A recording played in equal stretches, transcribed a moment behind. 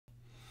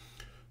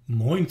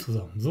Moin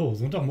zusammen. So,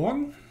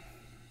 Sonntagmorgen.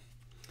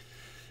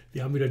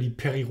 Wir haben wieder die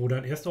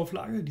Rhodan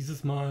Erstauflage.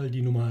 Dieses Mal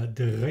die Nummer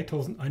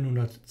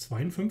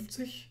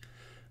 3152.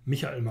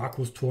 Michael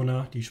Markus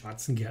Thurner, die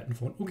Schwarzen Gärten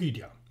von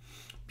Ogygia.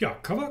 Ja,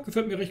 Cover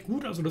gefällt mir recht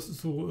gut. Also das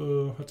ist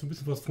so, hat so ein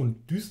bisschen was von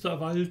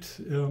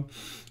Düsterwald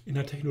in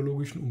der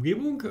technologischen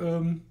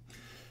Umgebung.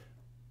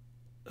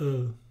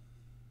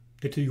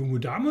 Nette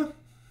junge Dame.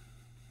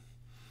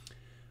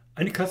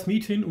 Eine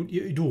Kasmitin und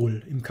ihr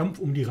Idol im Kampf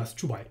um die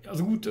Rastatt.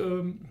 Also gut,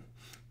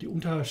 die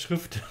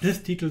Unterschrift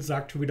des Titels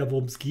sagt schon wieder,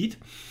 worum es geht.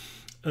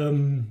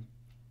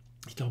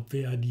 Ich glaube,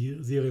 wer die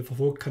Serie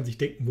verfolgt, kann sich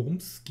denken, worum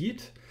es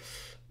geht.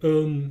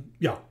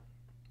 Ja,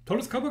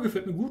 tolles Cover,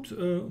 gefällt mir gut.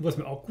 Was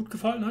mir auch gut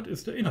gefallen hat,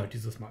 ist der Inhalt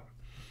dieses Mal.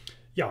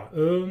 Ja,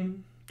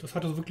 das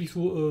hatte so wirklich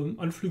so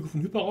Anflüge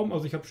von Hyperraum.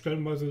 Also ich habe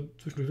stellenweise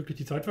zwischendurch wirklich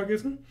die Zeit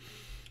vergessen.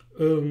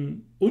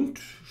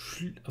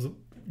 Also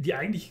die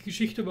eigentliche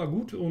Geschichte war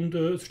gut und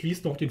es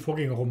schließt noch den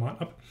Vorgängerroman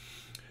ab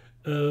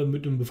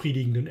mit einem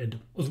befriedigenden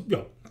Ende. Also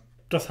ja,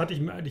 das hatte ich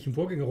mir eigentlich im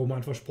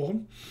Vorgängerroman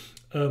versprochen.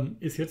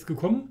 Ist jetzt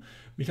gekommen.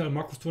 Michael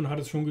Markus Thurner hat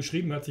es schon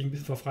geschrieben, er hat sich ein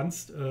bisschen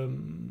verfranst.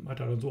 Hat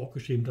er dann so auch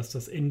geschrieben, dass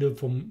das Ende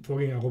vom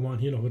Vorgängerroman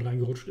hier noch mit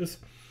reingerutscht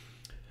ist.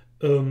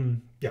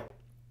 Ja,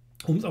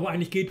 worum es aber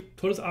eigentlich geht,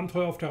 tolles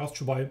Abenteuer auf der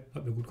Rastatt,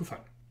 hat mir gut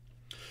gefallen.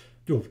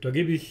 Jo, da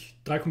gebe ich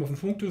 3,5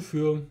 Punkte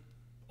für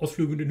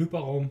Ausflüge in den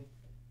Hyperraum.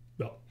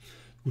 Ja,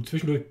 gut,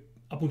 zwischendurch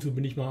ab und zu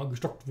bin ich mal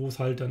gestockt, wo es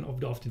halt dann auch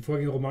wieder auf den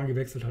Vorgängerroman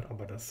gewechselt hat,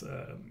 aber das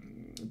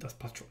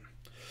passt schon.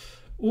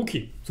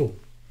 Okay, so,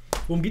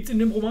 worum geht es in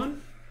dem Roman?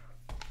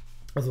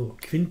 Also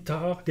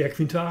der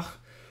Quintach,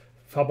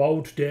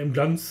 verbaut, der im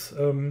Glanz,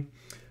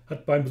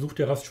 hat beim Besuch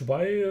der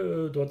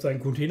Rastatt dort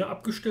seinen Container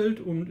abgestellt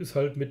und ist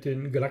halt mit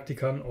den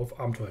Galaktikern auf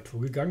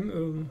Abenteuertour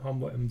gegangen.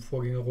 Haben wir im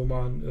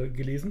Vorgängerroman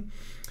gelesen.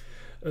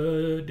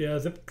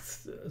 Der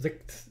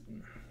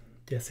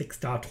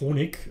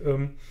Sextatronik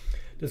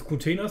des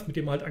Containers, mit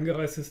dem er halt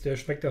angereist ist, der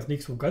schmeckt das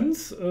nicht so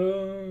ganz,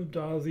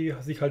 da sie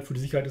sich halt für die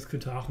Sicherheit des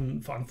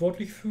Quintachen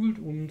verantwortlich fühlt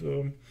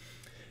und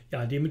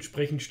ja,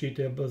 dementsprechend steht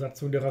der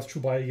Besatzung der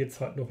Rastatt jetzt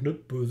halt noch eine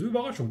böse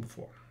Überraschung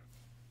bevor.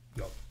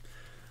 Ja,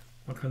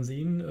 man kann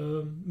sehen,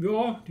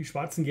 ja, die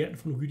Schwarzen Gärten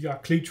von Ogygia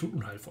klingt schon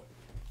unheilvoll.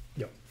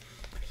 Ja,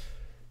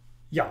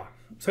 ja,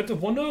 Sense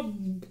of Wonder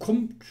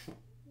kommt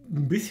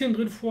ein bisschen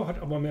drin vor, hat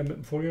aber mehr mit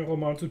dem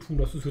Vorgängerroman zu tun.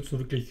 Das ist jetzt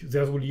eine wirklich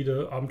sehr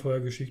solide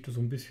Abenteuergeschichte, so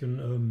ein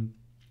bisschen,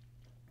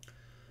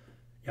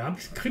 ja, ein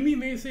bisschen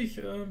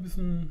Krimi-mäßig, ein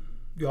bisschen,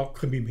 ja,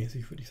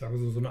 Krimi-mäßig würde ich sagen,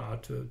 so eine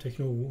Art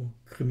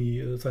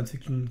Techno-Krimi,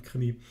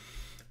 Science-Fiction-Krimi.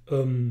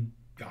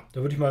 Ja,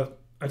 da würde ich mal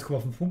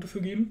 1,5 Punkte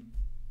für geben.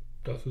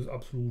 Das ist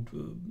absolut,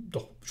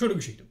 doch, schöne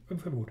Geschichte,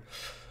 gefällt mir gut.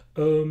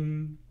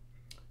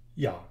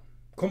 Ja,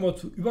 kommen wir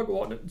zur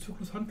übergeordneten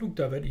Zyklushandlung.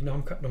 Da werde ich nach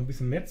dem Cut noch ein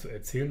bisschen mehr zu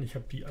erzählen. Ich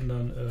habe die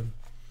anderen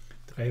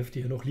 3 Hefte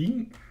hier noch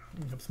liegen.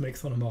 Ich habe es mir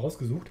extra nochmal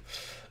rausgesucht.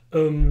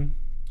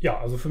 Ja,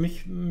 also für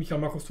mich,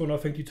 Michael Markus Thurner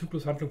fängt die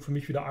Zyklushandlung für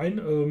mich wieder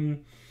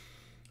ein.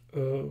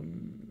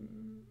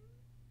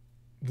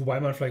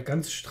 Wobei man vielleicht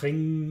ganz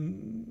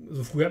streng,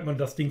 also früher hat man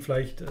das Ding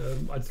vielleicht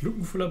als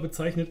Lückenfüller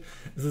bezeichnet.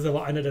 Es ist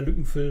aber einer der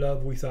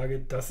Lückenfüller, wo ich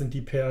sage, das sind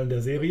die Perlen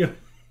der Serie.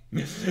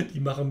 Die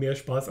machen mehr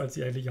Spaß als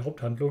die eigentliche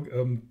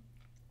Haupthandlung.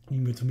 Die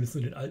mir zumindest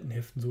in den alten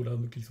Heften so,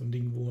 da wirklich so ein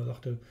Ding, wo man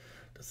sagte,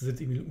 das ist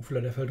jetzt irgendwie ein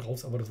Lückenfüller, der fällt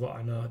raus, aber das war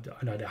einer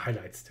der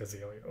Highlights der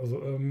Serie.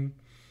 Also,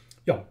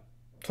 ja,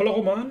 toller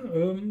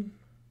Roman.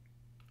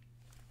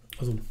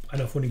 Also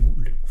einer von den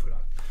guten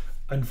Lückenfüllern.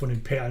 Einer von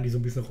den Perlen, die so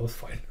ein bisschen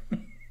rausfallen.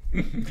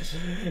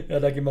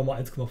 Ja, da geben wir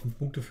mal 1,5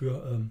 Punkte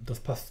für.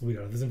 Das passt so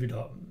wieder. Wir sind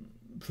wieder,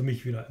 für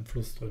mich wieder im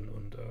Fluss drin.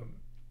 Und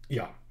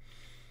ja.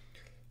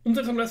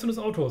 Umsetzung und Leistung des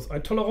Autors.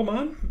 Ein toller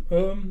Roman.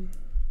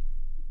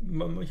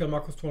 Michael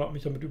Markus Thurner hat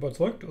mich damit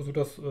überzeugt. Also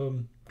das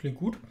klingt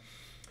gut.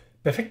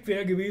 Perfekt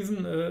wäre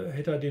gewesen,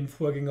 hätte er den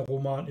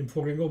Vorgängerroman im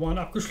Vorgängerroman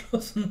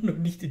abgeschlossen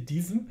und nicht in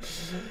diesem.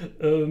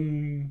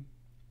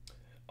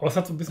 Aber es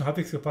hat so ein bisschen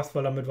halbwegs gepasst,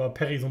 weil damit war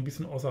Perry so ein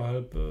bisschen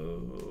außerhalb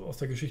aus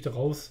der Geschichte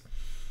raus.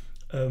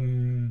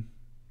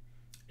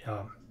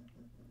 Ja,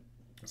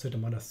 jetzt hätte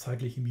man das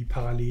zeitlich irgendwie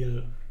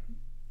parallel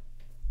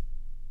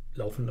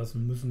laufen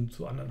lassen müssen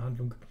zur anderen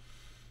Handlung.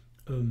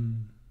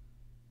 Und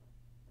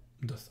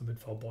das damit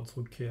V-Boards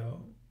Rückkehr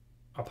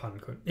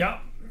abhandeln können.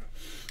 Ja,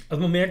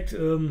 also man merkt,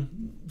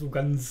 so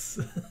ganz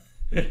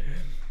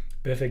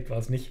perfekt war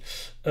es nicht.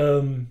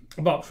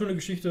 Aber schöne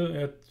Geschichte,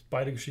 er hat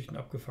beide Geschichten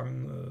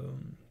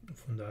abgefangen.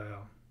 Von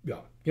daher,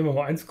 ja, gehen wir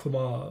mal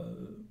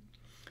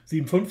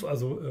 1,75,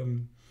 also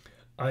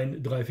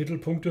ein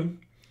Dreiviertelpunkte,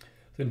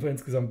 sind wir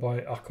insgesamt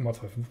bei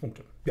 8,25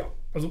 Punkte. Ja,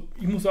 also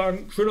ich muss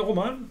sagen, schöner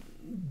Roman,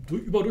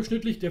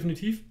 überdurchschnittlich,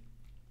 definitiv.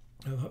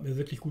 Hat mir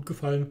wirklich gut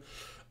gefallen.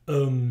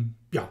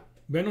 Ja,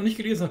 wer noch nicht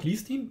gelesen hat,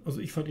 liest ihn. Also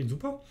ich fand ihn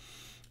super.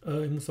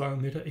 Ich muss sagen,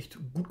 mir hat er echt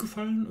gut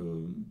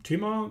gefallen.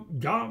 Thema,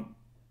 ja,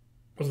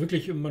 also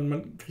wirklich,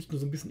 man kriegt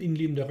nur so ein bisschen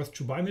Innenleben der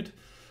Rastatt mit.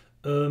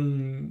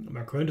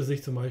 Man könnte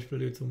sich zum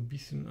Beispiel jetzt so ein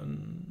bisschen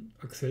an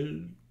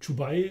Axel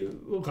Chubai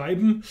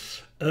reiben.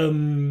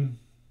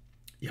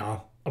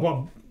 Ja,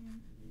 aber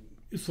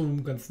ist so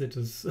ein ganz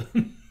nettes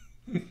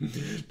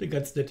Eine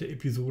ganz nette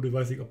Episode,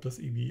 weiß nicht, ob das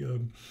irgendwie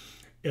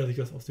er sich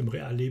das aus dem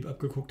Realleben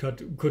abgeguckt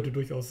hat, könnte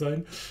durchaus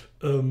sein.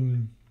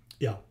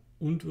 Ja,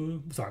 und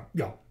sagen,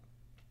 ja,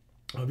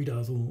 aber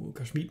wieder so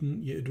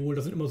Kaschmiten, ihr Idol,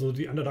 das sind immer so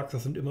die Underdogs,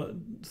 das sind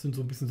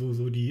so ein bisschen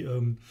so die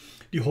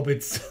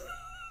Hobbits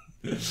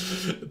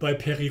bei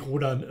Peri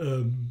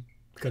Rhodan,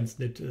 ganz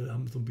nett,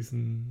 haben so ein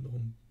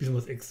bisschen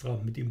was extra,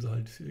 mit dem sie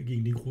halt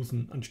gegen den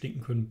Großen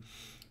anstinken können.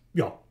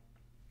 Ja,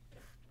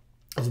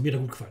 also mir hat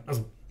er gut gefallen.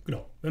 Also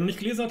genau, wenn er nicht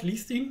gelesen hat,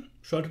 liest ihn,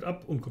 schaltet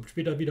ab und kommt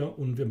später wieder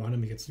und wir machen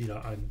nämlich jetzt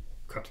wieder einen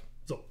Cut.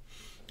 So.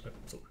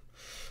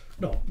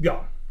 Genau,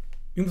 ja.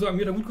 Ich muss sagen,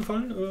 mir hat er gut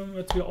gefallen,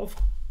 jetzt wieder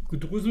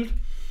aufgedröselt.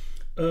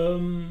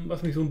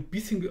 Was mich so ein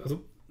bisschen,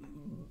 also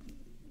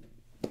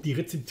die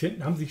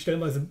Rezensenten haben sich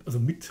stellenweise, also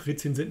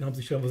Mitrezensenten haben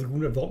sich stellenweise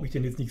gewundert, warum ich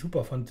den jetzt nicht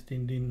super fand,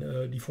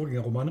 die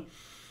Vorgängerromane.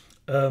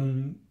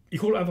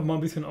 Ich hole einfach mal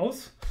ein bisschen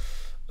aus.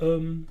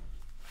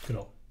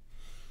 Genau.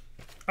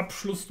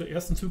 Abschluss der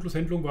ersten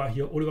Zyklushandlung war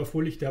hier Oliver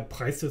Fröhlich, der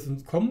Preis des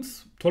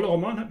Entkommens. Toller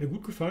Roman, hat mir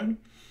gut gefallen.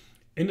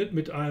 Endet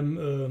mit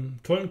einem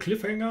tollen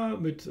Cliffhanger,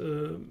 mit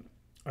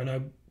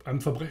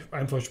einem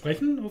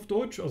Versprechen auf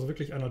Deutsch, also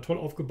wirklich einer toll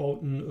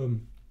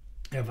aufgebauten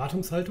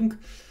Erwartungshaltung.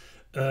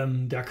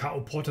 Der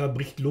K.O. Porter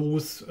bricht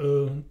los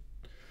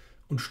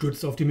und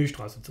stürzt auf die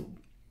Milchstraße zu.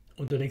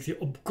 Und da denkst du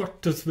dir, um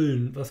Gottes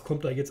Willen, was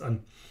kommt da jetzt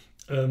an?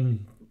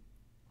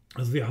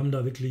 Also wir haben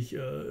da wirklich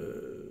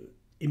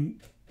in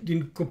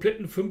den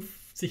kompletten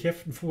 50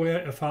 Heften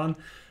vorher erfahren,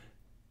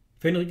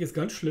 Fenrik ist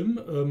ganz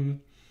schlimm.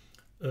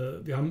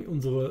 Wir haben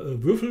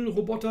unsere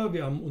Würfelroboter,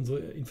 wir haben unsere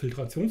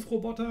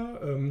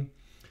Infiltrationsroboter,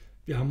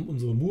 wir haben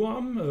unsere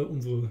Muam,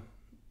 unsere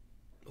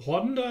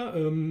Horden da,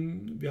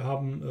 wir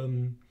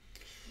haben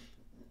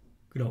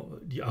genau,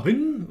 die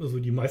Arinnen, also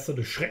die Meister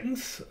des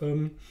Schreckens,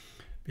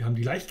 wir haben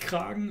die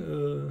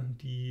Leichtkragen,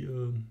 die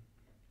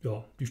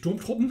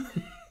Sturmtruppen.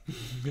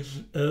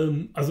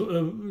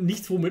 Also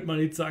nichts, womit man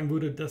jetzt sagen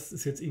würde, das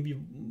ist jetzt irgendwie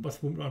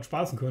was, womit man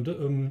spaßen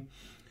könnte.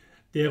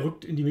 Der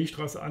rückt in die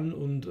Milchstraße an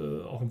und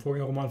auch im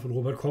Vorgängerroman von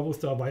Robert Corvus,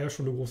 da war ja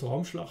schon eine große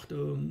Raumschlacht.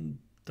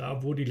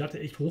 Da wurde die Latte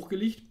echt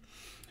hochgelegt.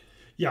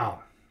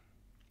 Ja,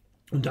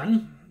 und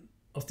dann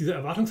aus dieser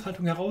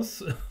Erwartungshaltung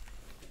heraus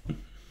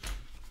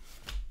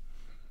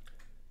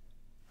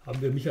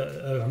haben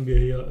wir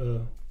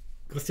hier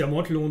Christian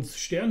Montelons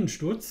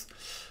Sternensturz.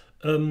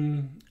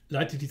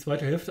 Leitet die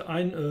zweite Hälfte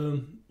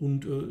ein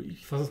und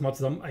ich fasse es mal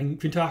zusammen. Ein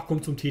Quintag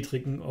kommt zum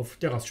Teetrinken auf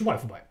der Rastschubei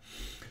vorbei.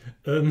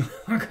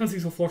 Man kann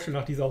sich so vorstellen,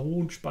 nach dieser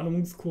hohen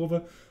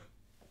Spannungskurve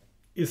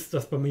ist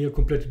das bei mir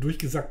komplett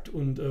durchgesackt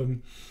und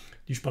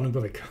die Spannung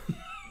war weg.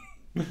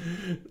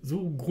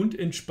 So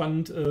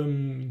grundentspannt,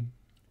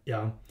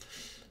 ja.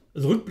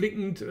 Also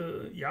rückblickend,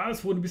 ja,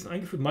 es wurde ein bisschen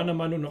eingeführt, meiner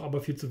Meinung nach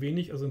aber viel zu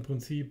wenig. Also im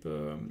Prinzip,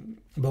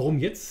 warum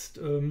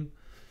jetzt?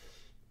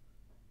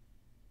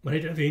 Man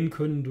hätte erwähnen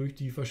können, durch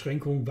die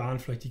Verschränkung waren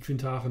vielleicht die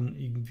Quintaren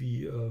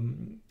irgendwie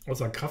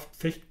außer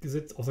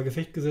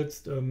Gefecht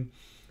gesetzt.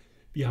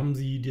 Wie haben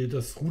sie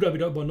das Ruder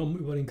wieder übernommen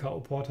über den K.O.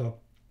 Porter?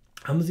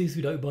 Haben sie es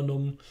wieder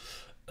übernommen?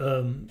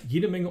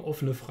 Jede Menge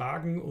offene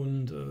Fragen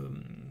und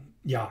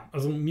ja,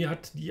 also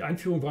die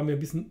Einführung war mir ein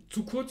bisschen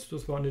zu kurz.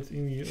 Das waren jetzt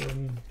irgendwie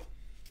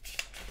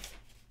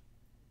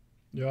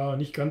ja,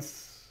 nicht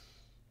ganz,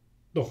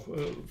 doch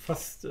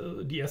fast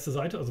die erste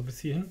Seite, also bis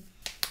hierhin.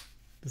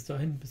 Bis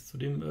dahin, bis zu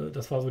dem,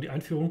 das war so die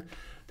Einführung.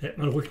 Da hätte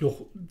man ruhig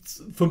noch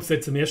 5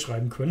 Sätze mehr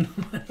schreiben können,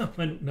 meiner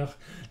Meinung nach.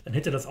 Dann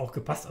hätte das auch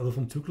gepasst. Also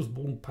vom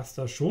Zyklusbogen passt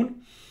das schon.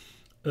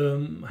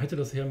 Hätte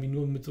das irgendwie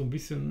nur mit so ein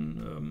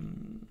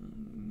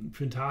bisschen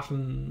für den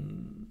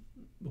Tachen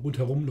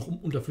rundherum noch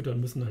unterfüttern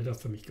müssen, dann hätte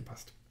das für mich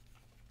gepasst.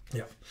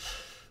 Ja,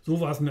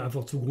 so war es mir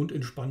einfach zu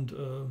grundentspannt.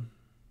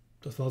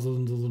 Das war so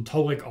ein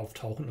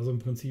Taurek-Auftauchen. Also im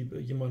Prinzip,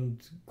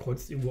 jemand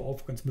kreuzt irgendwo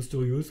auf, ganz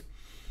mysteriös.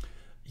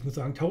 Ich muss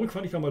sagen, Taurek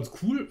fand ich damals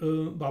cool,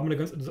 war aber eine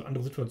ganz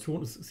andere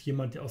Situation. Es ist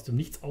jemand, der aus dem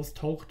Nichts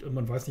austaucht.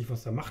 Man weiß nicht,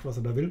 was er macht, was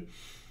er da will.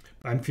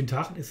 Beim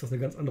Quintachen ist das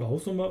eine ganz andere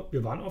Hausnummer.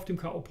 Wir waren auf dem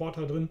K.O.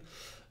 Porter drin.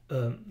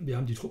 Wir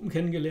haben die Truppen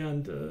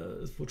kennengelernt.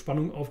 Es wurde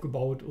Spannung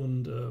aufgebaut.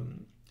 Und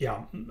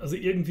ja, also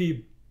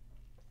irgendwie,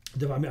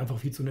 der war mir einfach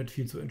viel zu nett,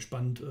 viel zu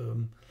entspannt.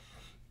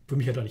 Für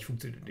mich hat er nicht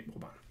funktioniert in dem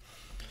Roman.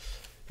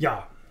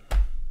 Ja,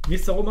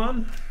 nächster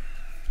Roman.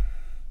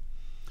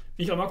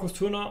 Michael Markus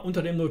Thurner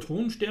unter dem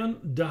Neutronenstern,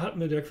 da hat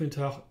mir der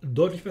Quintag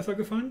deutlich besser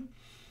gefallen.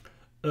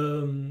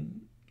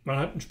 Man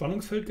hat ein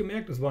Spannungsfeld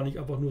gemerkt, es war nicht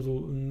einfach nur so,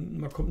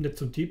 man kommt nett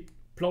zum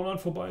Teeplaudern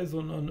vorbei,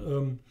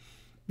 sondern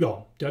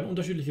ja, der hat eine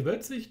unterschiedliche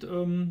Weltsicht.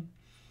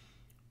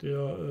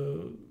 Der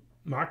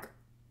mag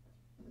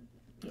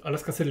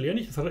Alaska Settlers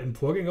nicht, das hat er im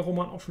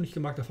Vorgängerroman auch schon nicht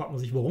gemacht, da fragt man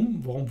sich,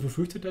 warum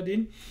befürchtet er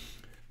den?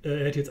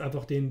 Er hätte jetzt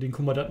einfach den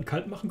Kommandanten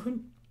kalt machen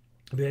können.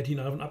 Wer hätte ihn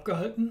davon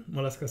abgehalten?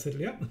 Alaska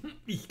Settlers?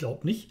 Ich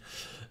glaube nicht.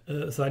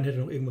 Es sei denn, hätte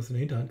noch irgendwas in der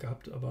Hinterhand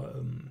gehabt.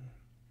 Aber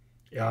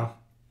ja,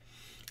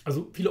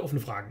 also viele offene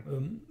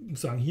Fragen. Ich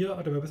muss sagen, hier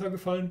hat er mir besser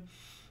gefallen.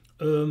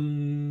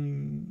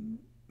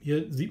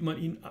 Hier sieht man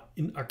ihn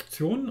in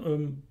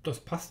Aktion. Das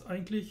passt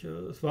eigentlich.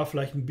 Es war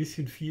vielleicht ein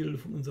bisschen viel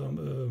von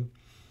unserem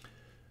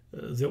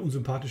sehr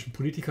unsympathischen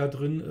Politiker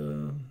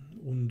drin.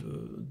 Und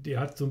der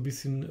hat so ein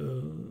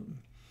bisschen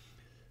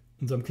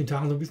unserem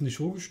Kintaren so ein bisschen die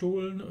Show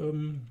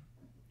gestohlen.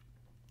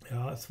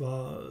 Ja,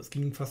 es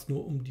ging fast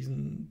nur um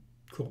diesen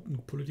korrupten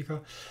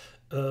Politiker.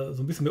 So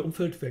ein bisschen mehr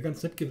Umfeld wäre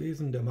ganz nett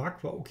gewesen. Der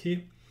Markt war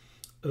okay.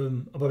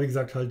 Aber wie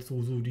gesagt, halt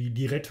so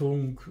die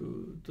Rettung,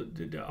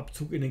 der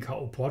Abzug in den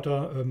K.O.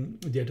 Porter,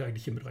 der hätte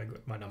eigentlich hier mit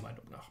reingehört, meiner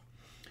Meinung nach.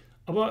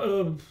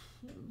 Aber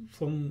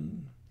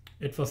vom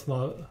etwas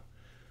mal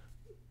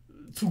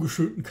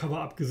zugeschönten Cover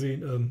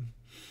abgesehen,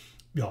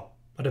 ja,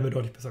 hat er mir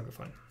deutlich besser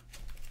gefallen.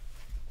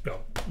 Ja,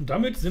 und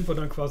damit sind wir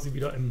dann quasi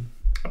wieder im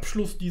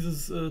Abschluss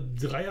dieses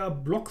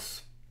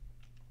Dreier-Blocks.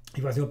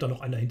 Ich weiß nicht, ob da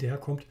noch einer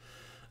hinterherkommt,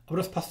 aber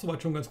das passt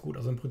soweit schon ganz gut.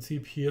 Also im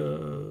Prinzip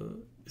hier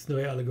ist eine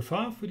reale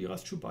Gefahr für die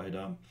Rastschubai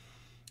da.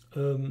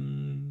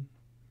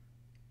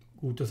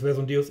 Gut, das wäre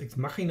so ein Deus Ex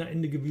Machina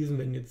Ende gewesen,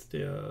 wenn jetzt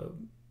der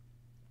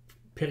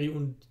Perry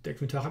und der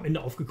Quintar am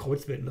Ende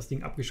aufgekreuzt werden und das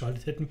Ding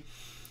abgeschaltet hätten.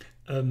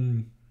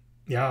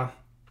 Ja,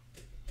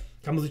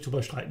 kann man sich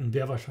drüber streiten,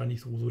 wäre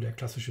wahrscheinlich so der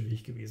klassische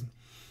Weg gewesen.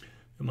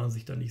 Wenn man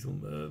sich dann nicht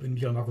so, wenn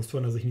Michael Markus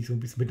Thurner sich nicht so ein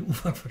bisschen mit dem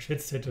Umfang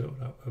verschätzt hätte.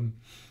 Oder,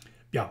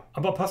 ja,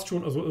 aber passt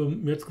schon. Also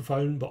mir hat es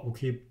gefallen, war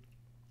okay.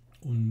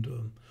 Und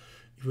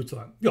ich würde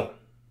sagen, ja,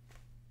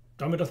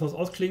 damit das was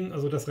ausklingen.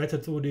 Also das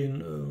rettet so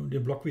den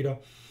Block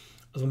wieder.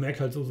 Also merkt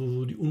halt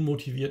so die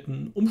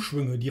unmotivierten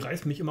Umschwünge, die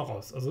reißen mich immer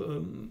raus.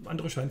 Also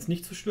andere scheinen es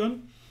nicht zu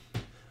stören.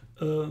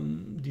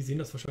 Die sehen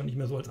das wahrscheinlich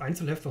mehr so als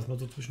Einzelheft, was man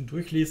so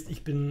zwischendurch liest.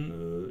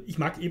 Ich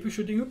mag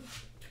epische Dinge.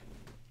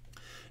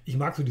 Ich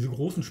mag so diese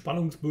großen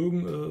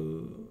Spannungsbögen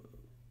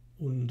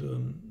und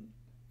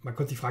man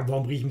könnte sich fragen,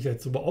 warum rege ich mich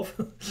jetzt darüber auf?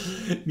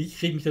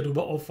 Ich rege mich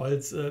darüber auf, weil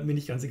es mir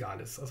nicht ganz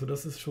egal ist. Also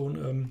das ist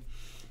schon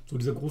so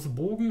dieser große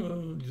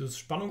Bogen, dieses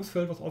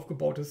Spannungsfeld, was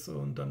aufgebaut ist,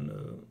 und dann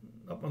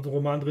hat man so einen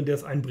Roman drin, der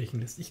es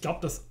einbrechen lässt. Ich glaube,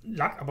 das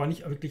lag aber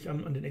nicht wirklich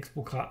an den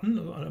Expo-Karten,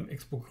 also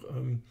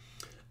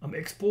am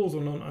Expo,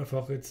 sondern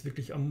einfach jetzt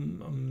wirklich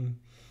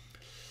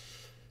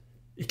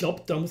ich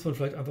glaube, da muss man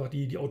vielleicht einfach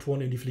die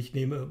Autoren in die Pflicht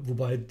nehmen,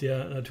 wobei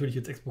der natürlich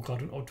jetzt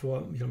Expo-Karte und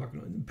Autor Michael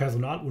Magner in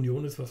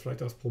Personalunion ist, was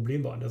vielleicht das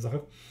Problem war an der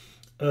Sache.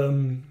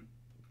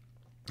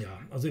 Ja,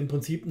 also im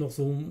Prinzip noch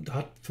so, da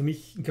hat für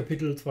mich ein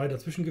Kapitel 2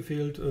 dazwischen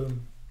gefehlt,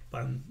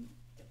 beim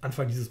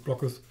Anfang dieses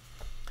Blockes.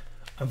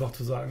 Einfach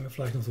zu sagen,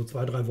 vielleicht noch so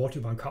 2, 3 Worte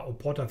über einen K.O.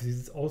 Porter, wie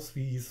sieht es aus,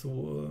 wie es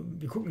so,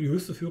 wir gucken in die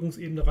höchste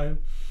Führungsebene rein.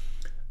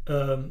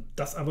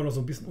 Das einfach noch so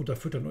ein bisschen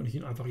unterfüttern und nicht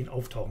ihn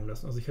auftauchen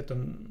lassen. Also ich hätte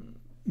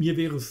ich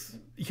hätte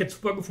es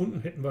super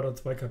gefunden, hätten wir da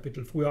 2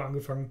 Kapitel früher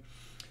angefangen,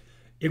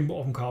 irgendwo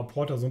auf dem K.O.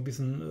 Porter so ein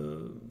bisschen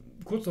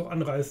kurz noch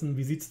anreißen,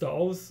 wie sieht es da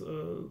aus,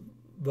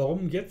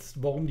 warum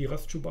jetzt, warum die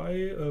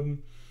Rastschubai,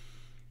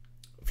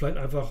 vielleicht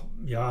einfach,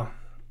 ja,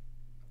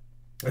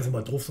 also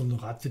mal drauf, so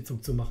eine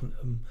Ratssitzung zu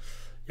machen,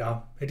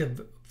 ja,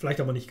 hätte vielleicht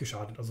aber nicht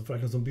geschadet, also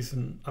vielleicht noch so ein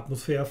bisschen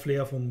Atmosphäre,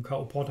 Flair vom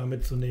K.O. Porter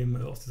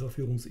mitzunehmen aus dieser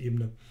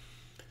Führungsebene.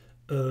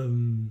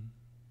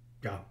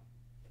 Ja,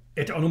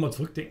 hätte auch nochmal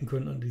zurückdenken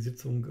können an die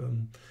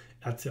Sitzung.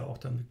 Er hat es ja auch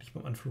dann wirklich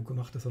beim Anflug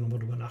gemacht, dass er nochmal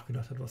drüber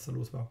nachgedacht hat, was da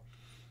los war.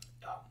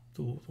 Ja,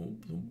 so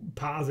ein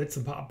paar Sätze,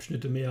 ein paar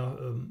Abschnitte mehr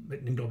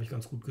hätten ihm, glaube ich,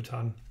 ganz gut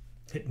getan.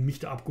 Hätten mich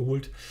da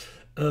abgeholt.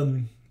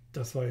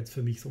 Das war jetzt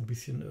für mich so ein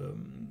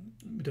bisschen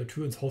mit der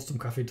Tür ins Haus zum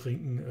Kaffee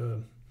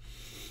trinken.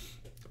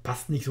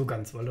 Passt nicht so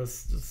ganz, weil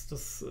das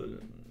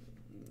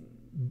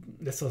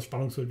lässt das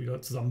Spannungsfeld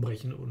wieder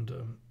zusammenbrechen. Und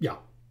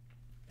ja,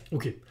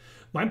 okay.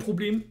 Mein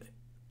Problem,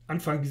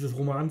 Anfang dieses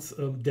Romans,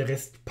 der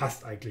Rest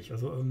passt eigentlich.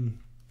 Also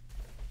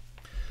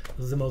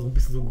das ist immer so ein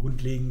bisschen so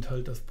grundlegend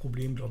halt das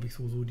Problem, glaube ich,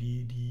 so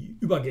die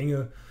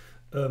Übergänge,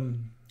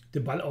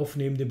 den Ball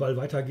aufnehmen, den Ball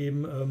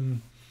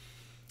weitergeben.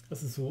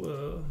 Das ist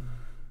so,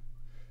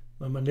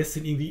 man lässt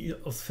ihn irgendwie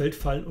aufs Feld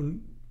fallen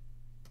und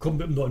kommt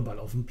mit einem neuen Ball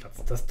auf den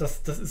Platz.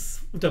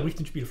 Das unterbricht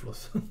den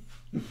Spielfluss.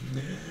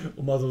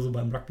 Um mal so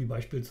beim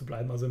Rugby-Beispiel zu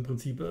bleiben. Also im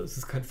Prinzip es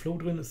ist kein Flow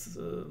drin,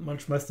 man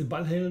schmeißt den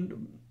Ball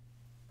hin,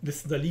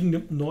 lässt ihn da liegen,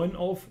 nimmt einen neuen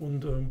auf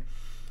und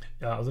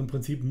ja, also im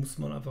Prinzip muss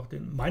man einfach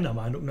meiner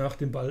Meinung nach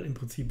den Ball im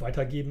Prinzip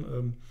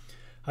weitergeben.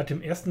 Hat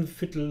im ersten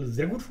Viertel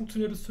sehr gut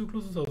funktioniert des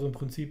Zykluses, also im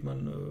Prinzip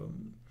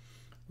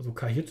also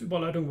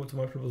K-Hits-Überleitung, wo zum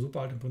Beispiel war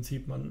super halt im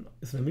Prinzip, man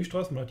ist in der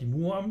Milchstraße, man hat die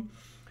Mur am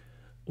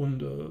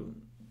und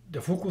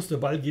der Fokus, der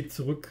Ball geht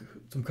zurück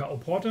zum K.O.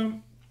 Porter,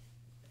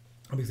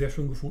 habe ich sehr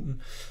schön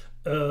gefunden.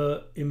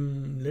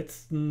 Im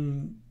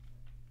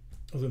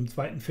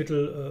zweiten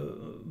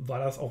Viertel war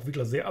das auch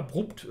wirklich sehr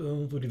abrupt,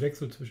 so die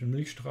Wechsel zwischen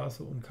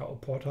Milchstraße und K.O.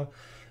 Porter.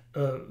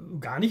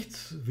 Gar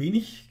nichts,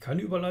 wenig,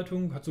 keine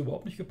Überleitung, hat so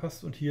überhaupt nicht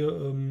gepasst. Und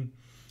hier,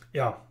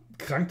 ja,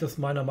 krankt das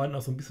meiner Meinung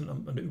nach so ein bisschen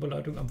an der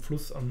Überleitung, am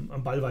Fluss,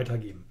 am Ball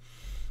weitergeben.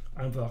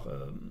 Einfach,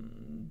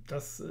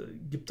 das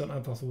gibt dann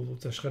einfach so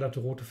zerschredderte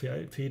rote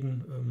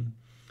Fäden.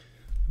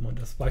 Wenn man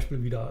das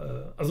Beispiel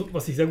wieder, also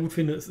was ich sehr gut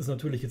finde, ist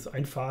natürlich jetzt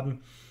ein Faden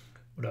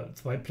oder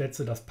 2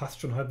 Plätze, das passt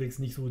schon halbwegs,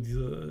 nicht so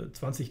diese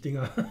 20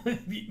 Dinger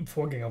wie im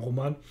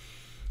Vorgängerroman.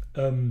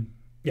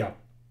 Ja,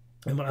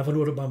 wenn man einfach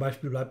nur beim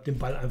Beispiel bleibt, den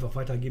Ball einfach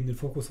weitergeben, den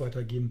Fokus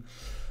weitergeben,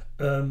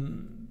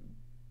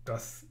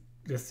 das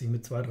lässt sich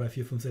mit 2, 3,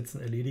 4, 5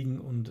 Sätzen erledigen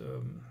und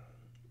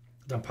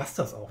dann passt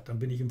das auch. Dann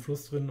bin ich im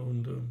Fluss drin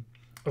und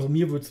also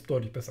mir würde es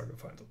deutlich besser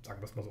gefallen,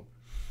 sagen wir es mal so.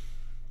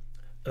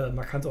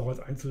 Man kann es auch als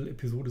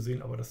Einzelepisode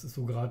sehen, aber das ist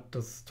so gerade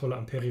das Tolle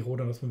an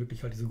Rhodan, dass man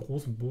wirklich halt diese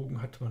großen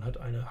Bogen hat. Man hat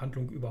eine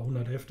Handlung über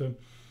 100 Hefte.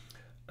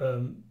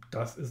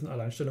 Das ist ein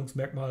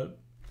Alleinstellungsmerkmal.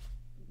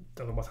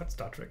 Sowas hat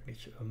Star Trek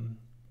nicht.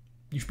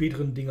 Die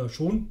späteren Dinger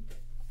schon.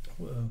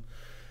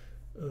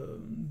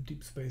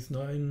 Deep Space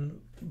Nine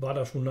war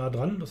da schon nah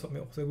dran. Das hat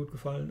mir auch sehr gut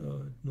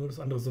gefallen. Nur das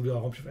andere ist so wieder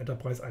Raumschiff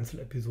Enterprise,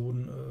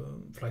 Einzelepisoden.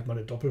 Vielleicht mal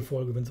eine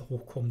Doppelfolge, wenn es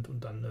hochkommt.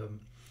 Und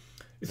dann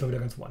ist man wieder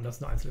ganz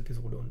woanders eine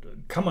Einzelepisode. Und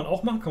kann man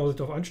auch machen, kann man sich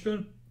darauf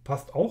einstellen.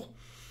 Passt auch.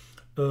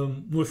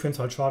 Nur ich fände es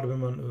halt schade, wenn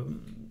man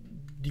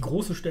die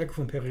große Stärke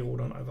von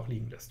Rhodan einfach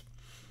liegen lässt.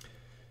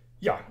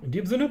 Ja, in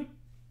dem Sinne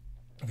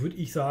würde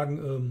ich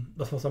sagen,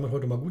 lassen wir es damit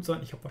heute mal gut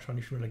sein. Ich habe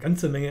wahrscheinlich schon eine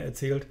ganze Menge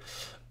erzählt.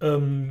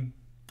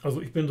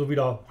 Also ich bin so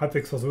wieder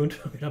halbwegs versöhnt,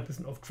 wieder ein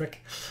bisschen auf Track.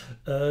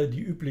 Die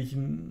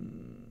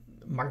üblichen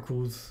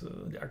Mankos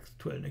der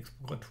aktuellen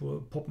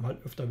Exploratur poppen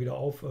halt öfter wieder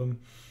auf.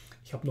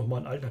 Ich habe nochmal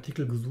einen alten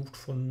Artikel gesucht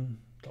von,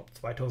 ich glaube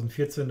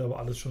 2014, da war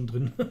alles schon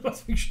drin,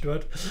 was mich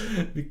stört.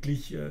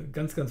 Wirklich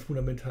ganz, ganz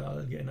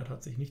fundamental geändert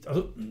hat sich nichts.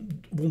 Also,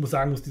 wo man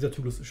sagen muss, dieser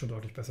Zyklus ist schon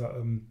deutlich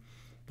besser.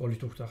 Deutlich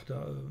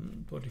durchdachter,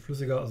 deutlich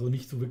flüssiger, also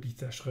nicht so wirklich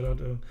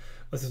zerschreddert.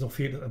 Was jetzt noch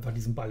fehlt, ist einfach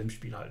diesen Ball im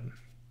Spiel halten.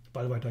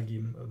 Ball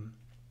weitergeben.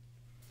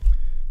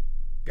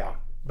 Ja,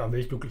 dann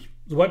wäre ich glücklich.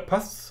 Soweit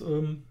passt.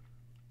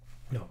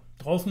 Ja,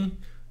 draußen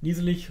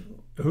nieselig,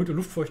 erhöhte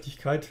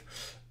Luftfeuchtigkeit,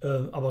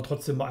 aber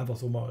trotzdem mal einfach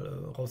so mal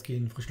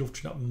rausgehen, frische Luft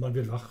schnappen, man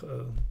wird wach.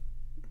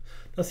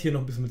 Das hier noch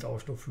ein bisschen mit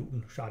Sauerstoff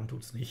fluten, Schaden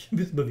tut es nicht. Ein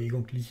bisschen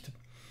Bewegung, Licht,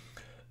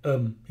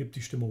 hebt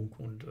die Stimmung.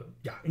 Und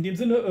ja, in dem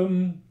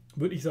Sinne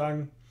würde ich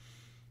sagen,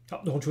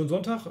 habt noch einen schönen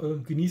Sonntag,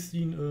 genießt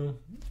ihn,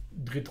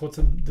 dreht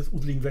trotzdem des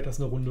useligen Wetters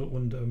eine Runde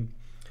und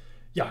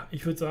ja,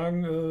 ich würde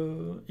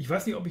sagen, ich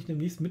weiß nicht, ob ich am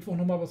nächsten Mittwoch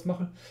nochmal was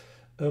mache.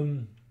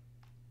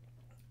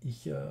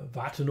 Ich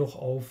warte noch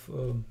auf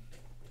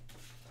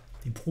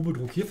den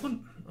Probedruck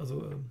hiervon,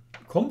 also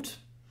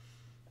kommt.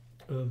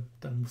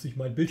 Dann muss ich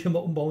mein Bild hier mal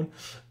umbauen.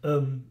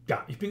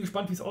 Ja, ich bin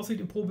gespannt, wie es aussieht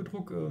im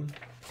Probedruck und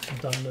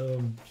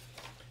dann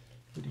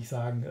würde ich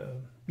sagen,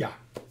 ja,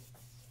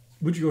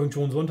 wünsche ich euch einen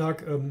schönen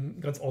Sonntag.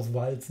 Ganz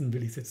auswalzen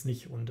will ich es jetzt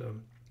nicht. Und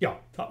ja,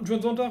 habt einen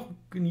schönen Sonntag.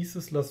 Genießt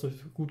es, lasst es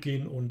euch gut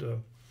gehen und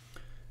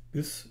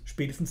bis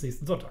spätestens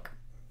nächsten Sonntag.